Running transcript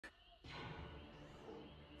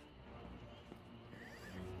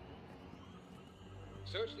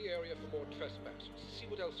Search the area for more trespassers. See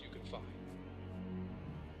what else you can find.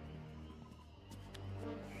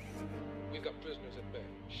 We've got prisoners at bay,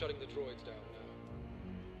 shutting the droids down now.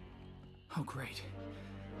 Oh, great.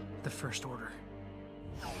 The First Order.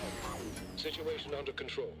 Situation under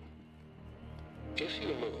control. If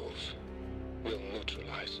you move, we'll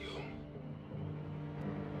neutralize you.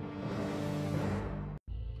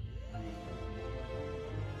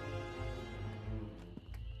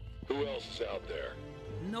 Who else is out there?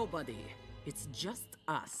 Nobody. It's just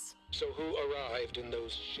us. So who arrived in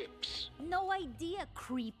those ships? No idea,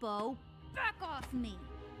 creepo. Back off me.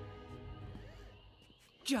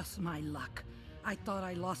 Just my luck. I thought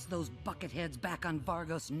I lost those bucketheads back on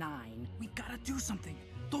Vargos 9. We gotta do something.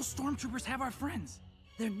 Those stormtroopers have our friends.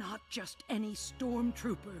 They're not just any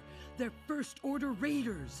stormtrooper. They're First Order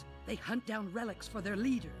raiders. They hunt down relics for their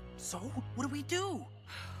leader. So, what do we do?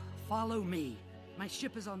 Follow me. My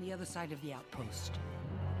ship is on the other side of the outpost.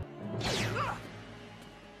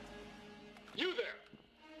 You there!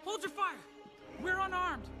 Hold your fire! We're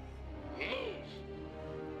unarmed! Move!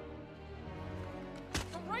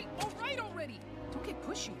 All right already! Don't get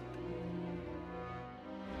pushy.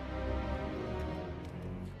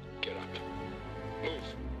 Get up.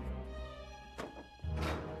 Move.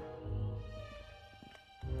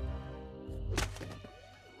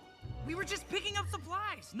 We were just picking up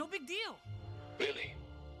supplies. No big deal. Really?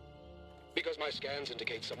 Because my scans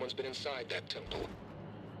indicate someone's been inside that temple.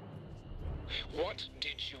 What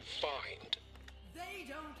did you find? They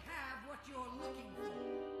don't have what you're looking for.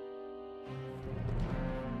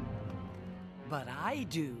 But I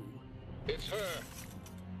do. It's her.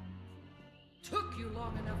 Took you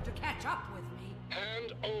long enough to catch up with me.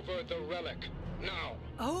 Hand over the relic. Now.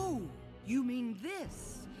 Oh, you mean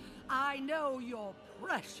this? I know your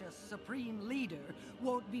precious Supreme Leader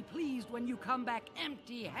won't be pleased when you come back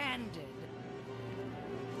empty-handed.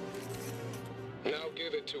 Now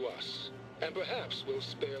give it to us, and perhaps we'll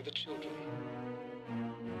spare the children.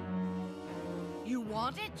 You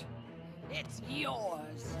want it? It's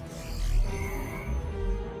yours.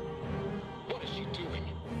 What is she doing?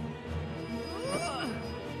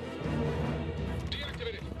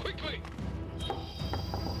 Deactivate it, quickly!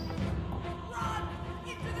 Run!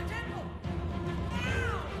 Into the temple!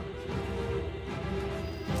 Now!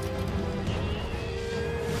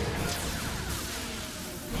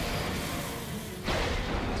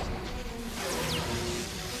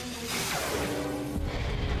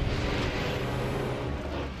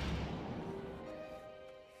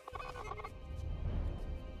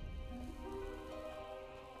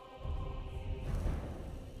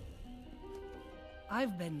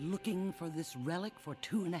 I've been looking for this relic for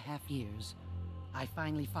 2.5 years. I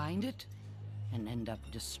finally find it and end up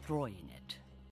destroying